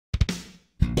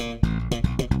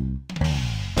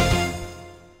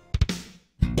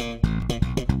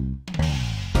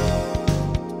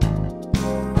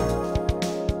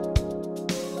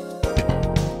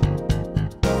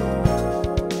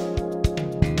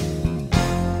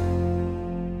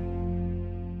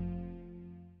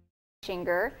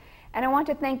Barshinger, and I want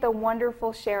to thank the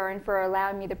wonderful Shaaron for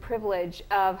allowing me the privilege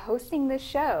of hosting this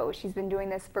show. She's been doing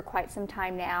this for quite some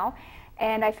time now,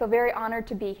 and I feel very honored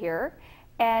to be here.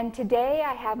 And today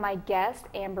I have my guest,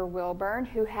 Amber Wilburn,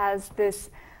 who has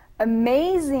this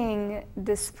amazing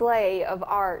display of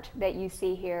art that you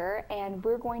see here, and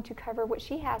we're going to cover what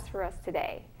she has for us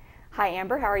today. Hi,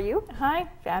 Amber. How are you? Hi.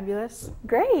 Fabulous.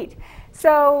 Great.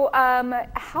 So,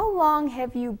 how long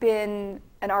have you been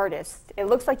an artist? It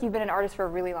looks like you've been an artist for a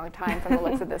really long time from the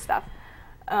looks of this stuff.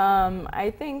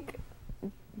 I think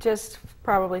just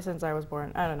probably since I was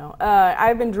born. I don't know.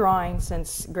 I've been drawing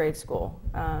since grade school.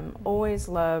 Always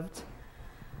loved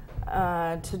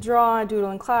to draw,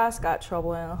 doodle in class. Got in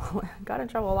trouble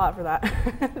a lot for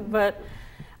that. But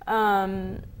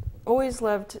always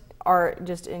loved art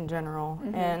just in general.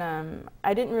 Mm-hmm. And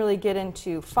I didn't really get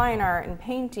into fine art and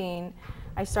painting.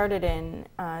 I started in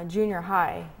junior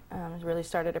high. Really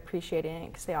started appreciating it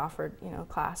because they offered,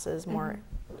 classes more,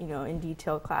 in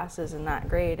detail classes in that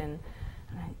grade,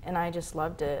 and I just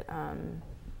loved it.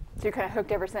 So you're kind of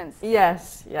hooked ever since.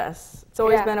 Yes. It's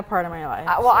always been a part of my life.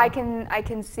 Well, so. I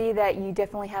can see that you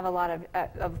definitely have a lot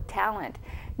of talent.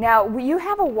 Now, you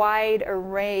have a wide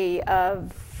array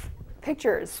of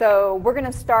pictures. So we're going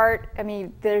to start,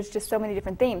 there's just so many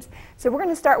different themes. So we're going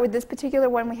to start with this particular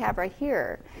one we have right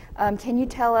here. Can you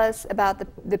tell us about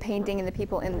the painting and the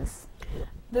people in this?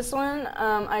 This one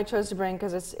I chose to bring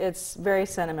because it's very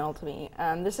sentimental to me.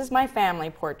 This is my family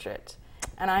portrait.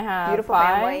 And I have beautiful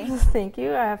five, family. Thank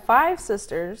you. I have 5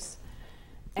 sisters.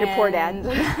 Your poor dad.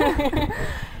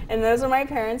 And those are my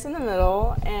parents in the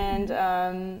middle.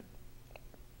 And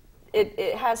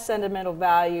it has sentimental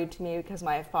value to me because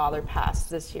my father passed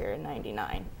this year in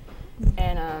 '99.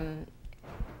 And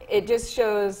it just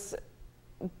shows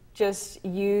just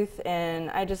youth,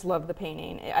 and I just love the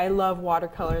painting. I love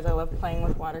watercolors. I love playing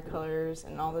with watercolors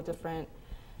and all the different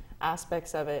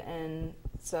aspects of it. And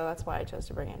so that's why I chose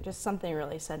to bring it. Just something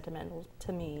really sentimental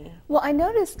to me. Well, I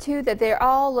noticed too that they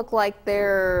all look like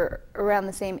they're around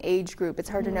the same age group. It's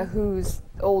hard to know who's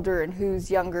older and who's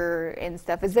younger and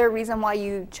stuff. Is there a reason why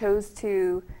you chose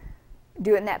to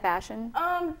do it in that fashion?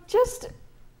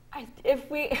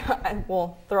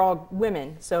 Well, they're all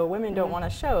women, so women don't want to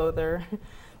show their,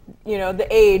 the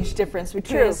age difference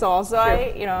between us all. So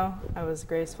I was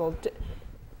graceful.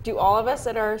 Do all of us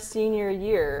at our senior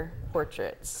year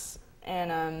portraits.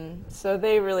 And so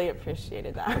they really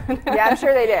appreciated that. Yeah, I'm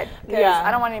sure they did. Yeah.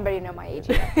 I don't want anybody to know my age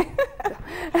yet.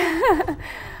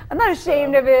 I'm not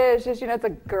ashamed of it. It's just, it's a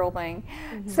girl thing.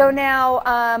 Mm-hmm. So now,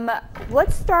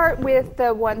 let's start with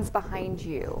the ones behind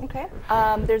you. Okay.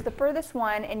 There's the furthest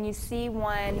one, and you see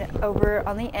one over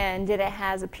on the end, and it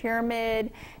has a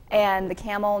pyramid and the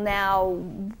camel. Now,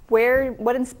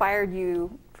 what inspired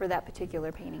you for that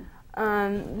particular painting?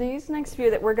 These next few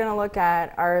that we're going to look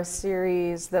at are a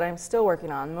series that I'm still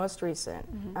working on, most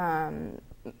recent.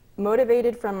 Mm-hmm.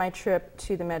 Motivated from my trip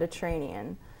to the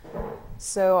Mediterranean.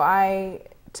 So I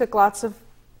took lots of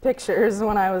pictures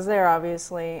when I was there,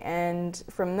 obviously, and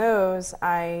from those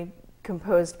I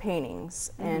composed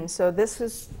paintings. Mm-hmm. And so this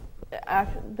is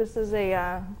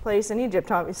a place in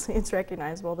Egypt, obviously. It's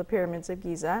recognizable, the Pyramids of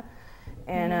Giza.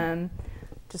 And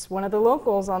just one of the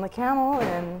locals on the camel,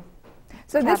 and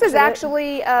so this is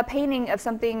actually a painting of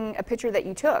a picture that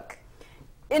you took.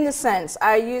 In the sense,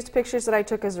 I used pictures that I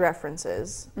took as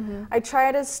references. Mm-hmm. I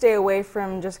try to stay away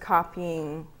from just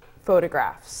copying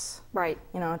photographs. Right.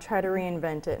 Try to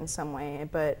reinvent it in some way,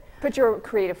 but put your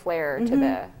creative flair to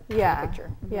the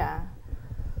picture. Mm-hmm. Yeah.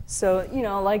 So,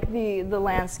 like the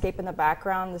landscape in the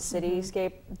background, the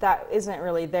cityscape, that isn't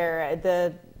really there.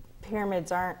 The pyramids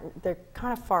they're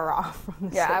kind of far off from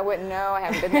the city. I wouldn't know. I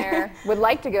haven't been there. Would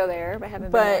like to go there, but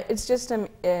haven't been there. But it's just, and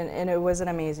it was an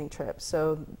amazing trip.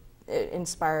 So it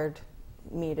inspired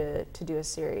me to do a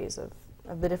series of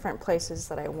the different places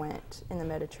that I went in the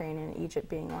Mediterranean, Egypt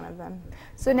being one of them.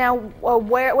 So now,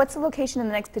 what's the location in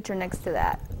the next picture next to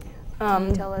that? Can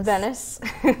you tell us? Venice,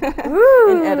 Ooh,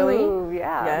 in Italy.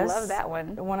 Yeah, yes. I love that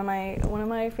one. One of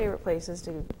my favorite places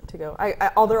to go.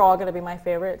 They're all going to be my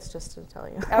favorites, just to tell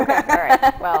you. Okay, all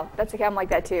right. Well, that's okay. I'm like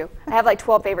that too. I have like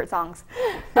 12 favorite songs.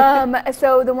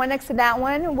 So the one next to that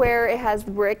one, where it has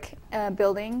the brick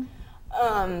building.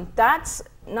 That's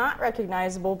not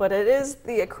recognizable, but it is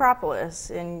the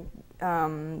Acropolis in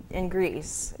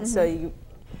Greece. Mm-hmm. So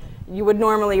you would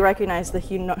normally recognize the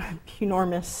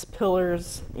enormous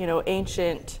pillars,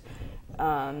 ancient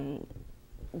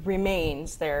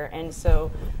remains there, and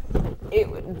so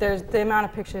there's the amount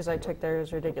of pictures I took there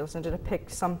is ridiculous, and to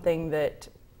depict something that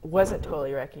wasn't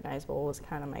totally recognizable was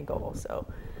kind of my goal. So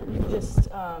just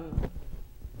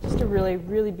a really,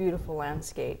 really beautiful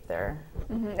landscape there.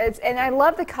 And I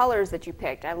love the colors that you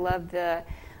picked. I love the,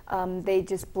 they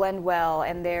just blend well,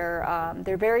 and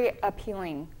they're very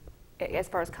appealing as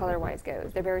far as color-wise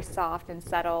goes. They're very soft and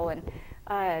subtle, and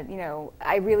you know,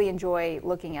 I really enjoy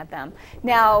looking at them.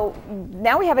 Now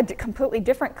we have a completely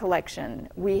different collection.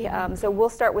 So we'll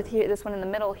start with this one in the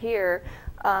middle here.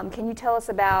 Can you tell us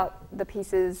about the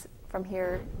pieces from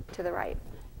here to the right?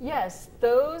 Yes,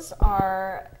 those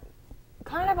are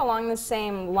kind of along the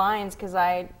same lines because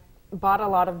I bought a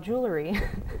lot of jewelry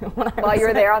while you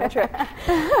were there on the trip.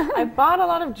 I bought a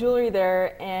lot of jewelry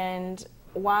there, and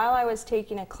while I was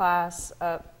taking a class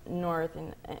up north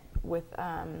with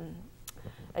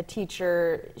a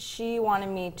teacher, she wanted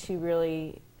me to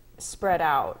really spread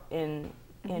out in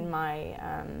my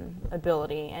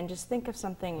ability and just think of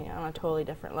something on a totally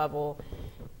different level.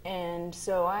 And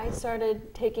so I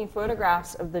started taking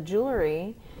photographs of the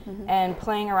jewelry and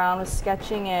playing around with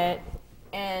sketching it,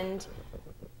 and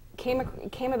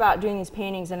came about doing these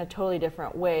paintings in a totally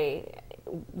different way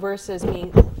versus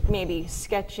me maybe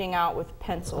sketching out with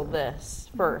pencil this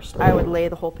first. I would lay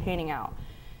the whole painting out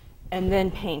and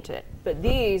then paint it. But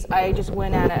these, I just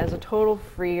went at it as a total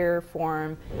freer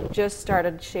form, just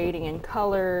started shading in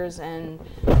colors and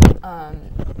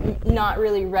not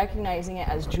really recognizing it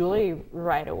as jewelry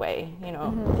right away. You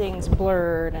know, things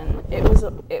blurred, and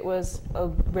it was a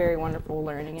very wonderful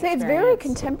learning experience. So it's very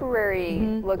contemporary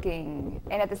looking,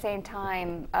 and at the same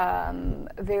time,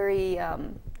 very, I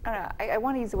don't know, I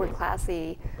want to use the word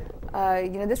classy. You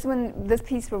know, this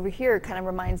piece over here kind of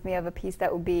reminds me of a piece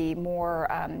that would be more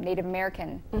Native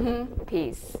American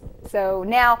piece. So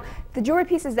now, the jewelry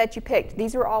pieces that you picked,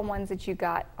 these were all ones that you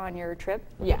got on your trip?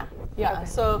 Yeah. Okay.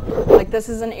 So, like, this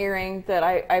is an earring that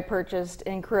I purchased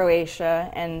in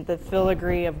Croatia, and the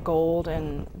filigree of gold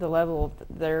and the level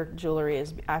of their jewelry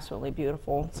is absolutely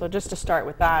beautiful. So just to start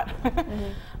with that.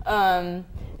 And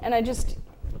I just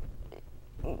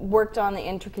worked on the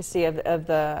intricacy of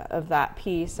that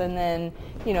piece, and then,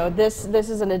 you know, this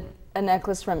is a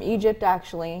necklace from Egypt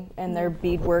actually, and their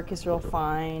beadwork is real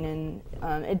fine,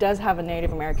 and it does have a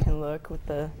Native American look with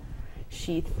the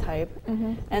sheath type.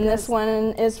 And this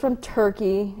one is from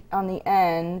Turkey on the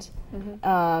end.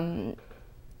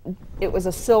 It was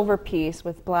a silver piece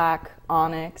with black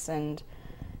onyx, and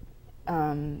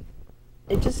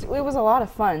it was a lot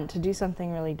of fun to do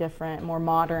something really different, more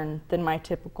modern than my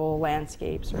typical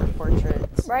landscapes or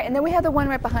portraits. Right, and then we have the one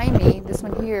right behind me, this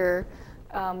one here,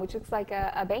 which looks like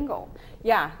a bangle.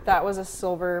 Yeah, that was a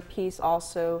silver piece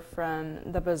also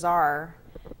from the bazaar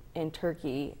in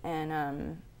Turkey,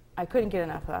 and I couldn't get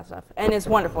enough of that stuff. And it's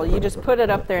wonderful. You just put it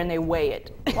up there and they weigh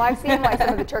it. Well, I've seen like some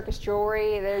of the Turkish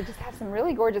jewelry. They just have some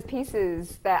really gorgeous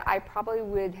pieces that I probably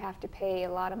would have to pay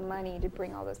a lot of money to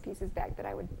bring all those pieces back that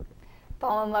I would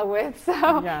fall in love with. So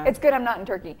yeah. It's good I'm not in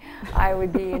Turkey. I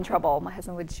would be in trouble. My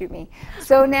husband would shoot me.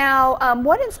 So now,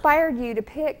 what inspired you to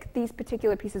pick these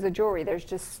particular pieces of jewelry? There's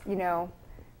just, you know,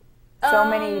 so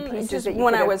many pieces just that you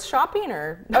when could I was shopping,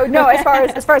 or oh no, as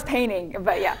far as painting,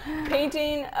 but yeah,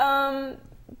 painting.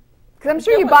 Because I'm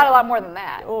sure you bought a lot more than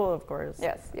that. Oh, of course.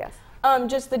 Yes.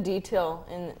 Just the detail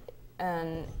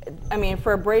and I mean,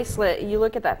 for a bracelet, you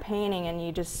look at that painting and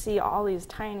you just see all these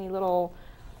tiny little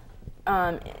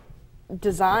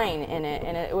design in it,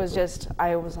 and it was just,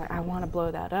 I was like, I want to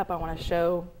blow that up. I want to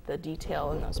show the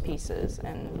detail in those pieces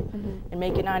and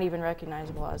make it not even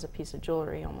recognizable as a piece of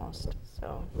jewelry almost.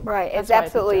 So right, it's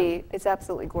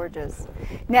absolutely gorgeous.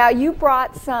 Now you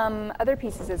brought some other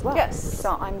pieces as well. Yes.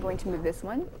 So I'm going to move this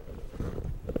one.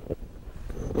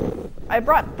 I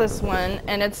brought this one,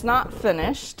 and it's not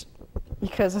finished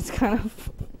because it's kind of,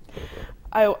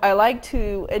 I like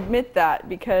to admit that,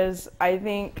 because I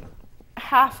think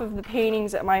half of the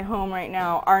paintings at my home right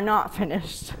now are not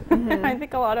finished. I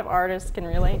think a lot of artists can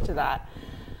relate to that.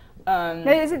 Now,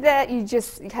 is it that you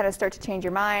just kind of start to change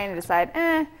your mind and decide,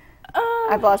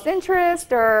 I've lost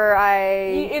interest, or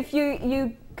if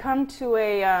you come to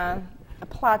a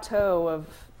plateau of,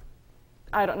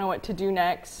 I don't know what to do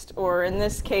next, or in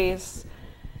this case,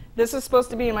 this was supposed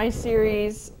to be my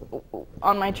series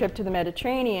on my trip to the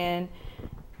Mediterranean,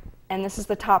 and this is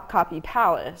the Topkapi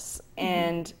Palace,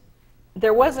 and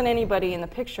there wasn't anybody in the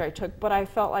picture I took, but I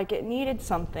felt like it needed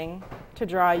something to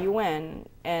draw you in,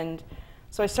 and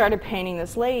so I started painting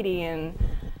this lady, and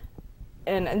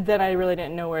then I really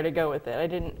didn't know where to go with it. I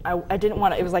didn't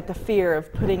want to, it was like the fear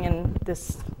of putting in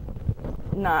this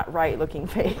not right looking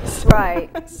face.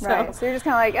 Right. So you're just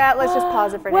kind of like, let's just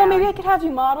pause it for now. Well, maybe I could have you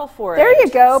model for it. There you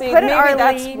go. See, put it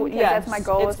Arlene. That's my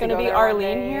goal. It's going to be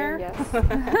Arlene here. Yes.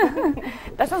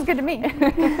 That sounds good to me.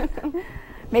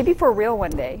 Maybe for real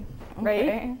one day.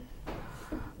 Right?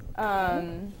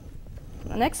 Okay.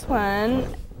 The next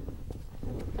one,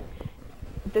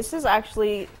 this is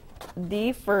actually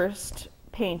the first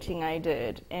painting I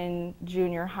did in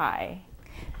junior high.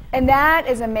 And that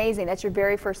is amazing. That's your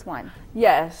very first one.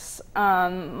 Yes.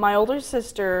 My older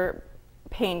sister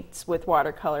paints with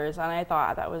watercolors, and I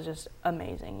thought that was just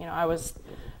amazing. You know, I was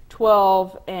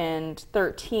 12 and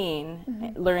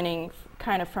 13 learning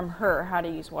kind of from her how to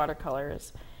use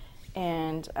watercolors.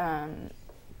 And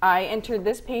I entered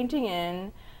this painting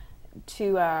in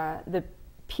to the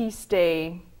Peace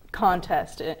Day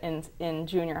contest in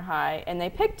junior high, and they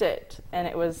picked it, and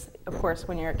it was, of course,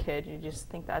 when you're a kid you just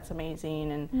think that's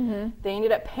amazing, and they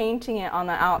ended up painting it on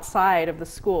the outside of the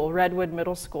school, Redwood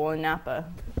Middle School in Napa.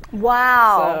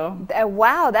 Wow. So,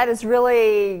 wow, that is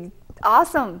really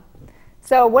awesome.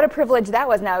 So what a privilege that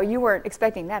was. Now, you weren't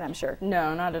expecting that, I'm sure.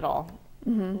 No, not at all.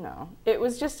 No, it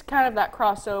was just kind of that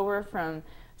crossover from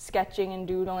sketching and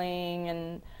doodling,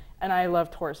 and I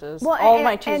loved horses. Well, all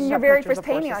my teachers and your have very pictures first of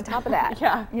painting horses. on top of that.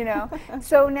 Yeah. You know.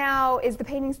 So now, is the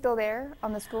painting still there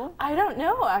on the school? I don't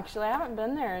know, actually. I haven't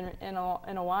been there in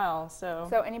a while.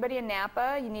 So anybody in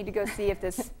Napa, you need to go see if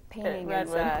this painting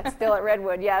is Redwood. still at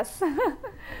Redwood. Yes.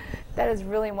 That is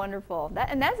really wonderful.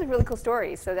 And that's a really cool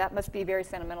story. So that must be very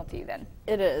sentimental to you then.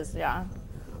 It is, yeah.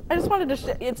 I just wanted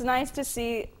to. It's nice to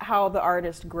see how the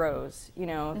artist grows, you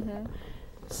know.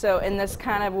 So, and this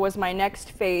kind of was my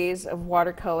next phase of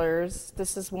watercolors.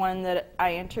 This is one that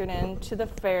I entered into the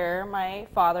fair. My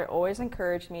father always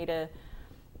encouraged me to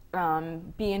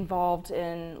be involved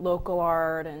in local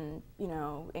art and, you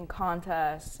know, in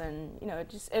contests, and, you know,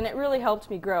 and it really helped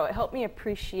me grow. It helped me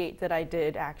appreciate that I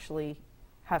did actually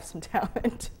have some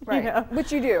talent, right? You know?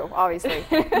 Which you do, obviously.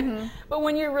 But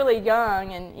when you're really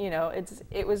young, and you know,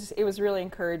 it was really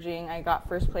encouraging. I got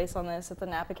first place on this at the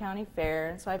Napa County Fair,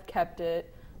 and so I've kept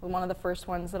it. One of the first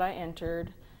ones that I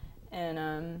entered,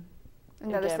 and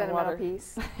another sentimental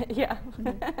piece. Yeah.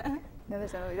 Another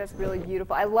sentimental. That's really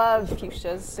beautiful. I love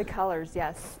fuchsias. The colors.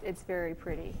 Yes, it's very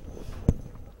pretty.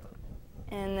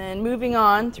 And then moving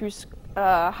on through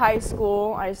high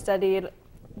school, I studied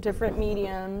different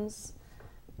mediums.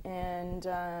 And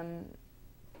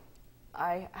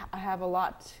I have a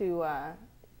lot to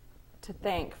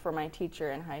thank for my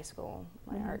teacher in high school,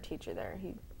 my art teacher there.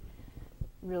 He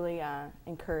really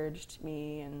encouraged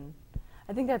me, and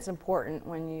I think that's important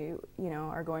when you know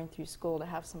are going through school, to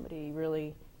have somebody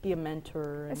really be a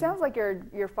mentor. It sounds like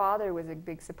your father was a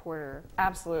big supporter.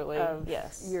 Absolutely. Of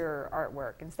yes. Your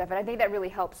artwork and stuff, and I think that really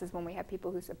helps is when we have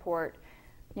people who support.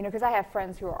 You know, because I have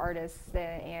friends who are artists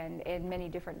and in many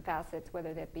different facets,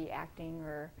 whether that be acting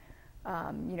or,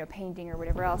 you know, painting or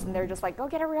whatever else, and they're just like, go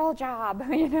get a real job,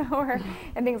 you know,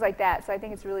 and things like that. So I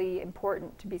think it's really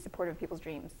important to be supportive of people's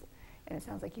dreams, and it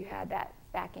sounds like you had that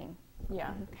backing.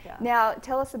 Yeah. Yeah. Now,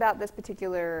 tell us about this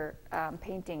particular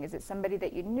painting. Is it somebody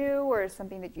that you knew, or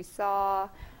something that you saw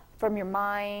from your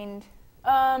mind?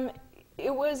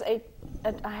 It was I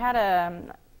had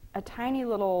a tiny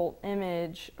little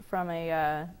image from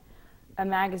a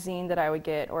magazine that I would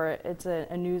get, or it's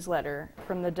a newsletter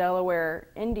from the Delaware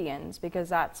Indians, because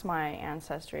that's my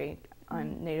ancestry.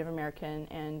 I'm Native American,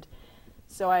 and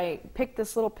so I picked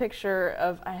this little picture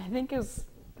of, I think it was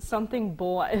something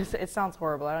bull. It sounds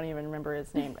horrible. I don't even remember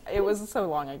its name. It was so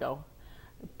long ago,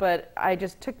 but I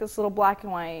just took this little black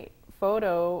and white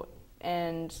photo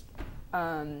and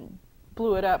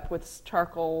blew it up with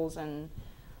charcoals and.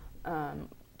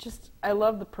 I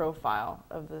love the profile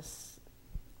of this.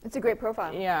 It's a great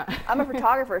profile. Yeah. I'm a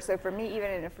photographer, so for me, even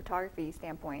in a photography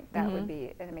standpoint, that would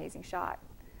be an amazing shot,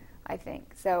 I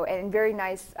think. So, and very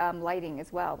nice lighting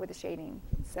as well with the shading.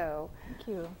 So, thank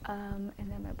you. And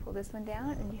then I'm going to pull this one down,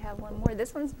 and you have one more.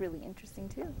 This one's really interesting,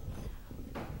 too.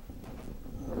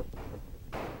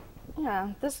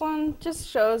 Yeah, this one just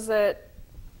shows that,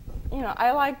 you know,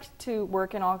 I like to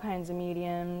work in all kinds of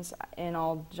mediums, in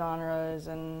all genres,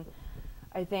 and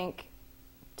I think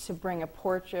to bring a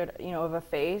portrait, you know, of a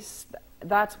face,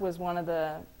 that was one of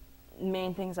the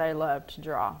main things I loved to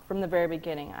draw. From the very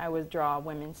beginning, I would draw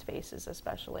women's faces,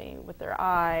 especially with their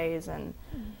eyes, and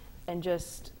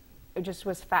just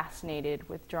was fascinated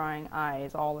with drawing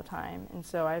eyes all the time. And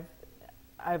so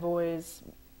I've always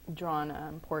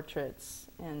drawn portraits,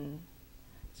 and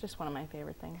it's just one of my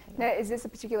favorite things. Now, is this a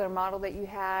particular model that you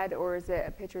had, or is it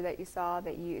a picture that you saw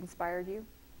that inspired you?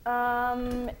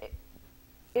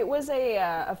 It was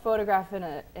a photograph in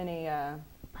a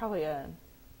probably a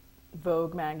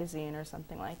Vogue magazine or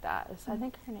something like that. I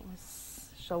think her name was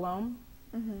Shalom,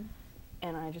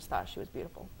 and I just thought she was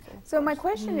beautiful. So my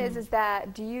question is that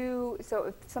so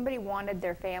if somebody wanted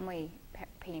their family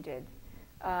painted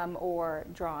or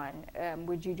drawn,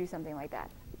 would you do something like that?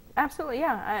 Absolutely,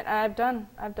 yeah. I've done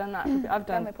that. I've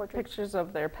done pictures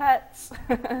of their pets,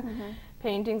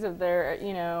 paintings of their,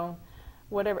 you know,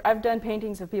 whatever. I've done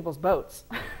paintings of people's boats.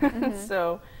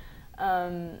 So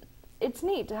it's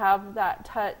neat to have that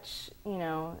touch, you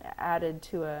know, added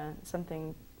to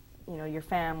something, you know, your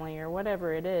family or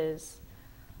whatever it is,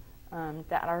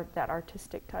 that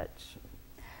artistic touch.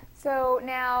 So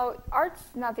now, art's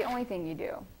not the only thing you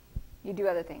do. You do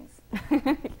other things.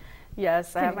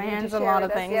 Yes, I have my hands on a lot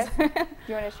of things. Yes? Do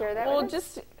you want to share that with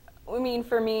us? I mean,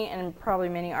 for me, and probably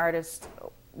many artists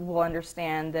will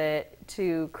understand that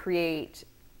to create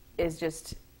is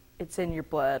just, it's in your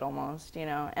blood almost, you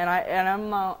know. And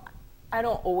I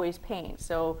don't always paint,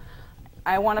 so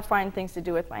I want to find things to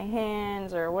do with my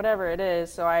hands or whatever it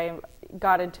is. So I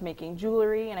got into making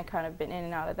jewelry, and I kind of been in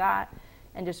and out of that.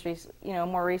 And just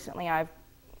more recently, I've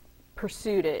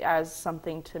pursued it as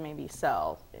something to maybe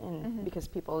sell, and because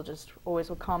people just always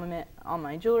will comment on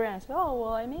my jewelry, and I say, oh,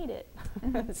 well, I made it.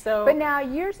 So, but now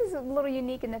yours is a little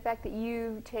unique in the fact that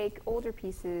you take older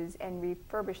pieces and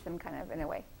refurbish them kind of in a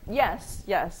way. Yes.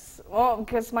 Well,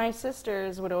 because my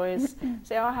sisters would always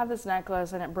say, oh, I have this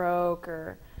necklace and it broke,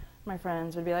 or my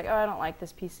friends would be like, oh, I don't like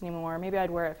this piece anymore. Maybe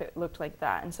I'd wear it if it looked like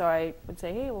that. And so I would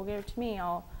say, hey, well, give it to me.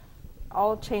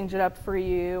 I'll change it up for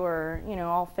you, or, you know,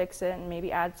 I'll fix it and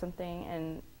maybe add something,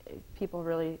 and people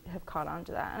really have caught on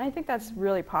to that. And I think that's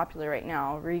really popular right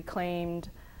now, reclaimed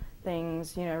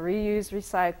things, you know, reuse,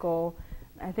 recycle.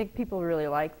 I think people really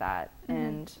like that,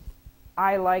 and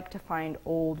I like to find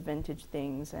old vintage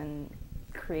things and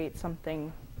create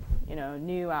something, you know,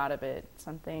 new out of it,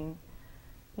 something,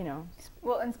 you know.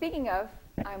 Well, and speaking of,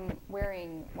 I'm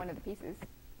wearing one of the pieces.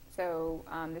 So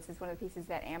this is one of the pieces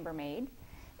that Amber made.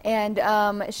 And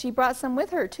she brought some with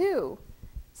her, too.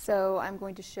 So I'm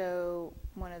going to show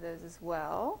one of those as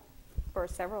well, or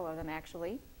several of them,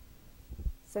 actually.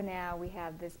 So now we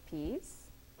have this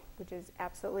piece, which is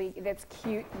absolutely, that's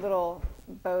cute little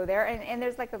bow there. And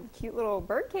there's like a cute little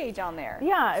bird cage on there.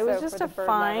 Yeah, it was just a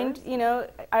find. You know,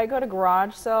 I go to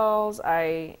garage sales.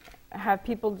 I have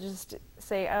people just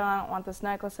say, oh, I don't want this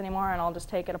necklace anymore, and I'll just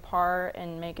take it apart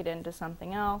and make it into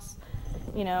something else,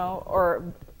 you know, or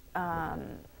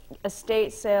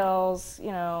estate sales,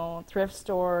 you know, thrift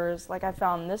stores. Like I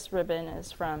found this ribbon is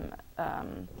from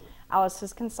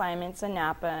Alice's Consignments in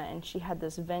Napa, and she had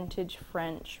this vintage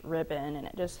French ribbon, and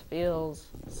it just feels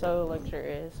so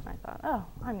luxurious. And I thought, oh,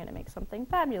 I'm going to make something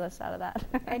fabulous out of that.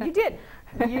 And you did.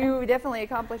 You definitely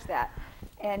accomplished that.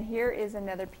 And here is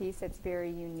another piece that's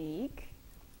very unique.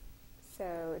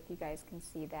 So if you guys can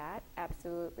see that,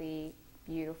 absolutely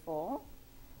beautiful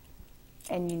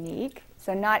and unique.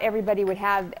 So not everybody would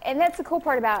have, and that's the cool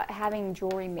part about having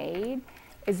jewelry made,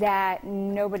 is that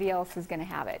nobody else is going to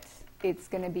have it. It's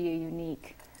going to be a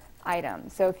unique item.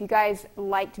 So if you guys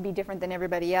like to be different than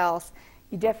everybody else,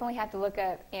 you definitely have to look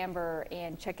up Amber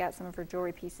and check out some of her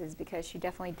jewelry pieces, because she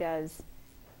definitely does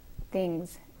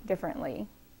things differently.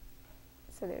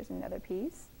 So there's another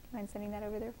piece. Do you mind sending that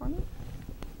over there for me?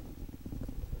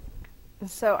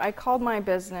 So I called my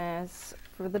business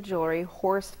for the jewelry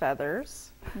Horsefeathers,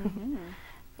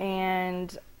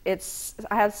 and I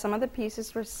have some of the pieces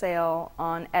for sale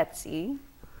on Etsy.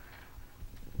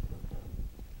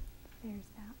 There's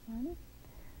that one.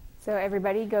 So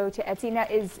everybody go to Etsy. Now,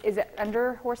 is it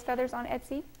under Horsefeathers on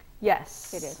Etsy?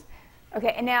 Yes. It is.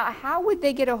 Okay, and now how would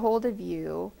they get a hold of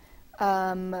you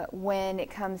when it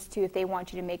comes to if they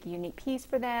want you to make a unique piece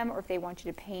for them, or if they want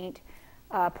you to paint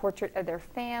a portrait of their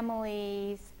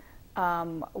families?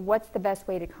 What's the best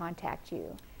way to contact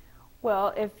you?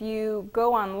 Well, if you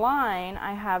go online,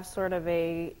 I have sort of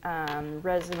a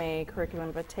resume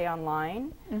curriculum vitae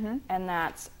online, and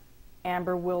that's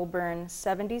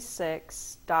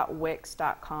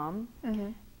amberwilburn76.wix.com.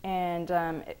 And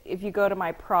if you go to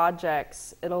my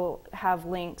projects, it'll have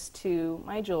links to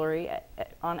my jewelry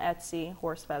on Etsy,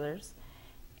 Horsefeathers,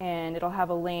 and it'll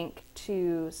have a link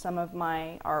to some of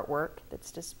my artwork that's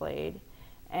displayed,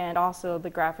 and also the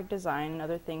graphic design and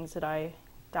other things that I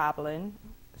dabble in.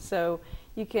 So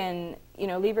you can, you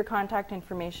know, leave your contact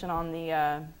information on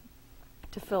the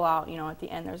to fill out. You know, at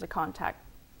the end there's a contact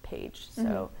page.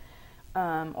 So,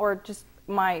 or just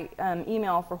my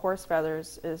email for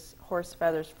Horsefeathers is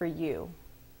horsefeathersforyou.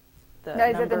 Now,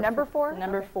 is it the number 4?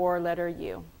 Number 4, letter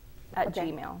U, at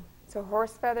Gmail. So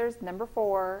Horsefeathers, number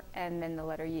 4, and then the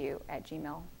letter U at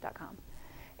gmail.com.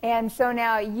 And so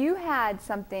now you had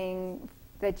something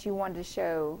that you wanted to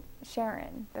show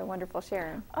Shaaron, the wonderful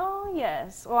Shaaron. Oh,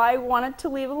 yes. Well, I wanted to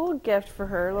leave a little gift for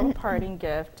her, a little parting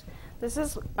gift. This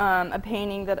is a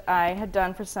painting that I had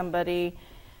done for somebody,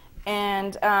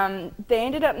 and they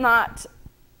ended up not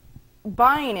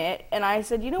buying it, and I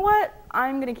said, you know what,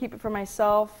 I'm going to keep it for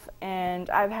myself, and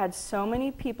I've had so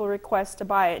many people request to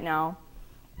buy it now.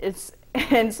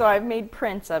 And so I've made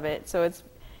prints of it, so it's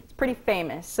pretty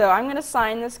famous. So I'm going to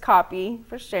sign this copy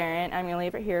for Shaaron. I'm going to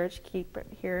leave it here. She keep it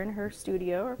here in her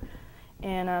studio,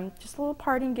 and just a little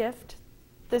parting gift.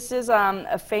 This is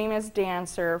a famous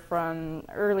dancer from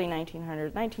early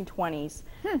 1920s,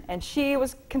 and she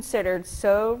was considered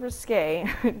so risque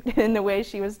in the way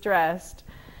she was dressed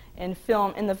in the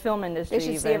film industry. They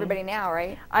should see everybody now,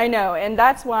 right? I know, and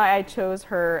that's why I chose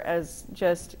her as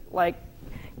just like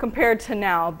compared to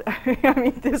now. I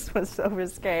mean, this was so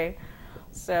risque.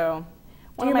 So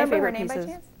one of my favorite pieces. Do you remember her name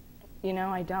by chance? You know,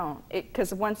 I don't.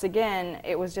 Because once again,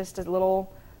 it was just a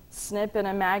little snip in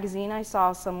a magazine I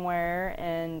saw somewhere,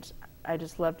 and I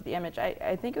just loved the image.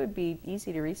 I think it would be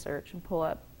easy to research and pull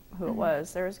up who it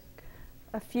was. There was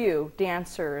a few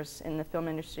dancers in the film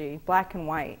industry, black and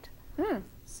white.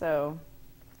 So,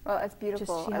 well, that's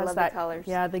beautiful. She I has love that, the colors.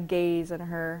 Yeah, the gaze in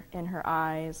her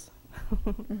eyes.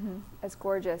 That's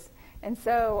gorgeous. And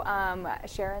so,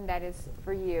 Shaaron, that is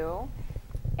for you.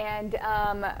 And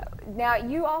now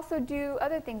you also do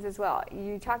other things as well.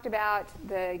 You talked about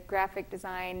the graphic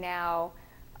design now.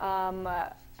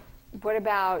 What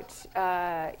about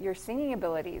your singing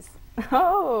abilities?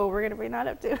 Oh, we're going to bring that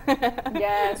up too.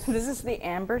 Yes. This is the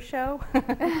Amber show.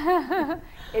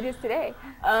 It is today.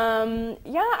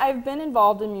 Yeah, I've been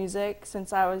involved in music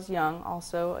since I was young.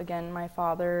 Also, again, my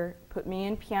father put me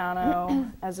in piano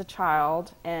as a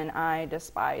child, and I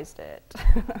despised it.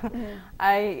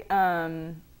 I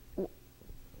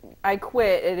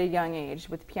quit at a young age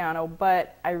with piano,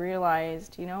 but I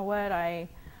realized, you know what, I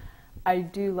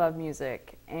do love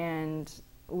music, and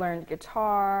learned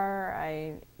guitar.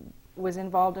 I was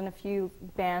involved in a few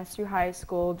bands through high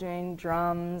school doing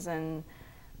drums, and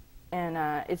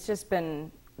it's just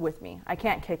been with me. I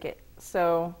can't kick it.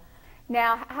 So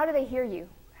now, how do they hear you?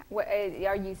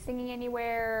 Are you singing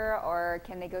anywhere, or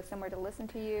can they go somewhere to listen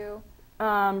to you?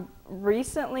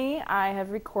 Recently, I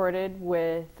have recorded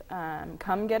with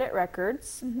Come Get It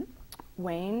Records.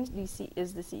 Wayne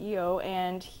is the CEO,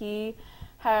 and he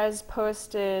has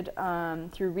posted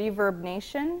through Reverb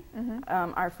Nation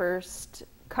our first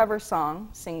cover song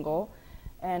single,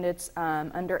 and it's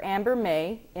under Amber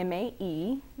May,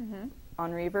 M-A-E,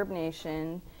 on Reverb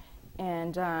Nation,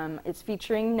 and it's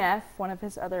featuring Neff, one of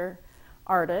his other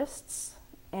artists,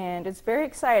 and it's very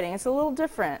exciting. It's a little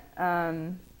different.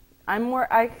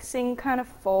 I sing kind of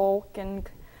folk, and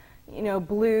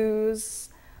blues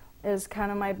is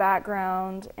kind of my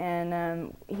background,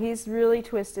 and he's really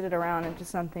twisted it around into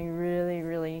something really,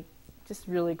 really, just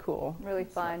really cool. Really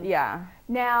fun. So, yeah.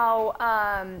 Now,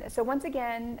 so once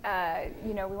again,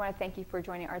 we want to thank you for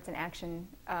joining Arts in Action.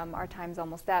 Our time's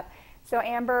almost up. So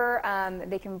Amber,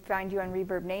 they can find you on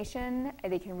Reverb Nation.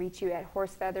 They can reach you at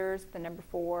Horsefeathers, the number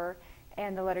 4,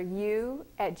 and the letter U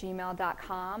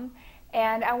 @gmail.com.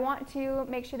 And I want to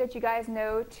make sure that you guys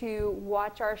know to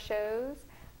watch our shows,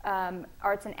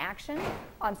 Arts in Action,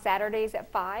 on Saturdays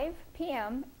at 5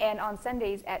 p.m. and on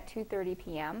Sundays at 2:30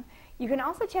 p.m. You can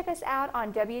also check us out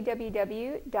on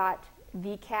www.vcat.tv.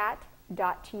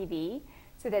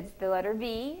 So that's the letter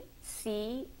V,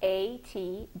 CAT.tv.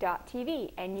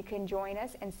 And you can join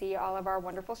us and see all of our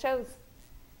wonderful shows.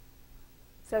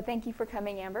 So thank you for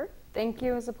coming, Amber. Thank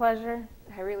you. It was a pleasure.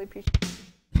 I really appreciate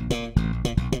it.